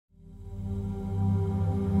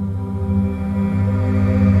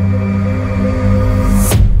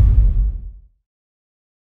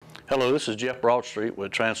Hello, this is Jeff Broadstreet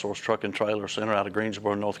with Transource Truck and Trailer Center out of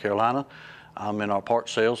Greensboro, North Carolina. I'm in our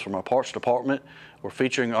parts sales from our parts department. We're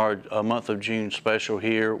featuring our month of June special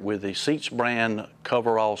here with the Seats brand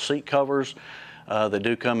Coveralls seat covers. They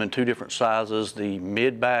do come in two different sizes, the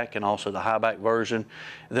mid-back and also the high-back version.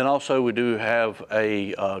 And then also we do have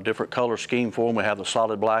a different color scheme for them. We have the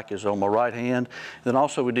solid black is on my right hand. Then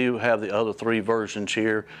also we do have the other three versions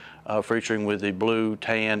here featuring with the blue,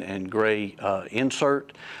 tan, and gray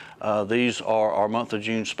insert. These are our month of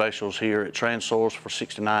June specials here at Transource for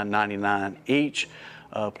 $69.99 each.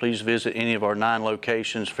 Please visit any of our 9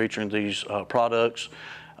 locations featuring these products.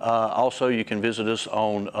 Also, you can visit us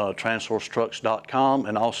on transourcetrucks.com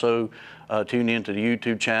and also tune in to the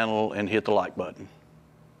YouTube channel and hit the like button.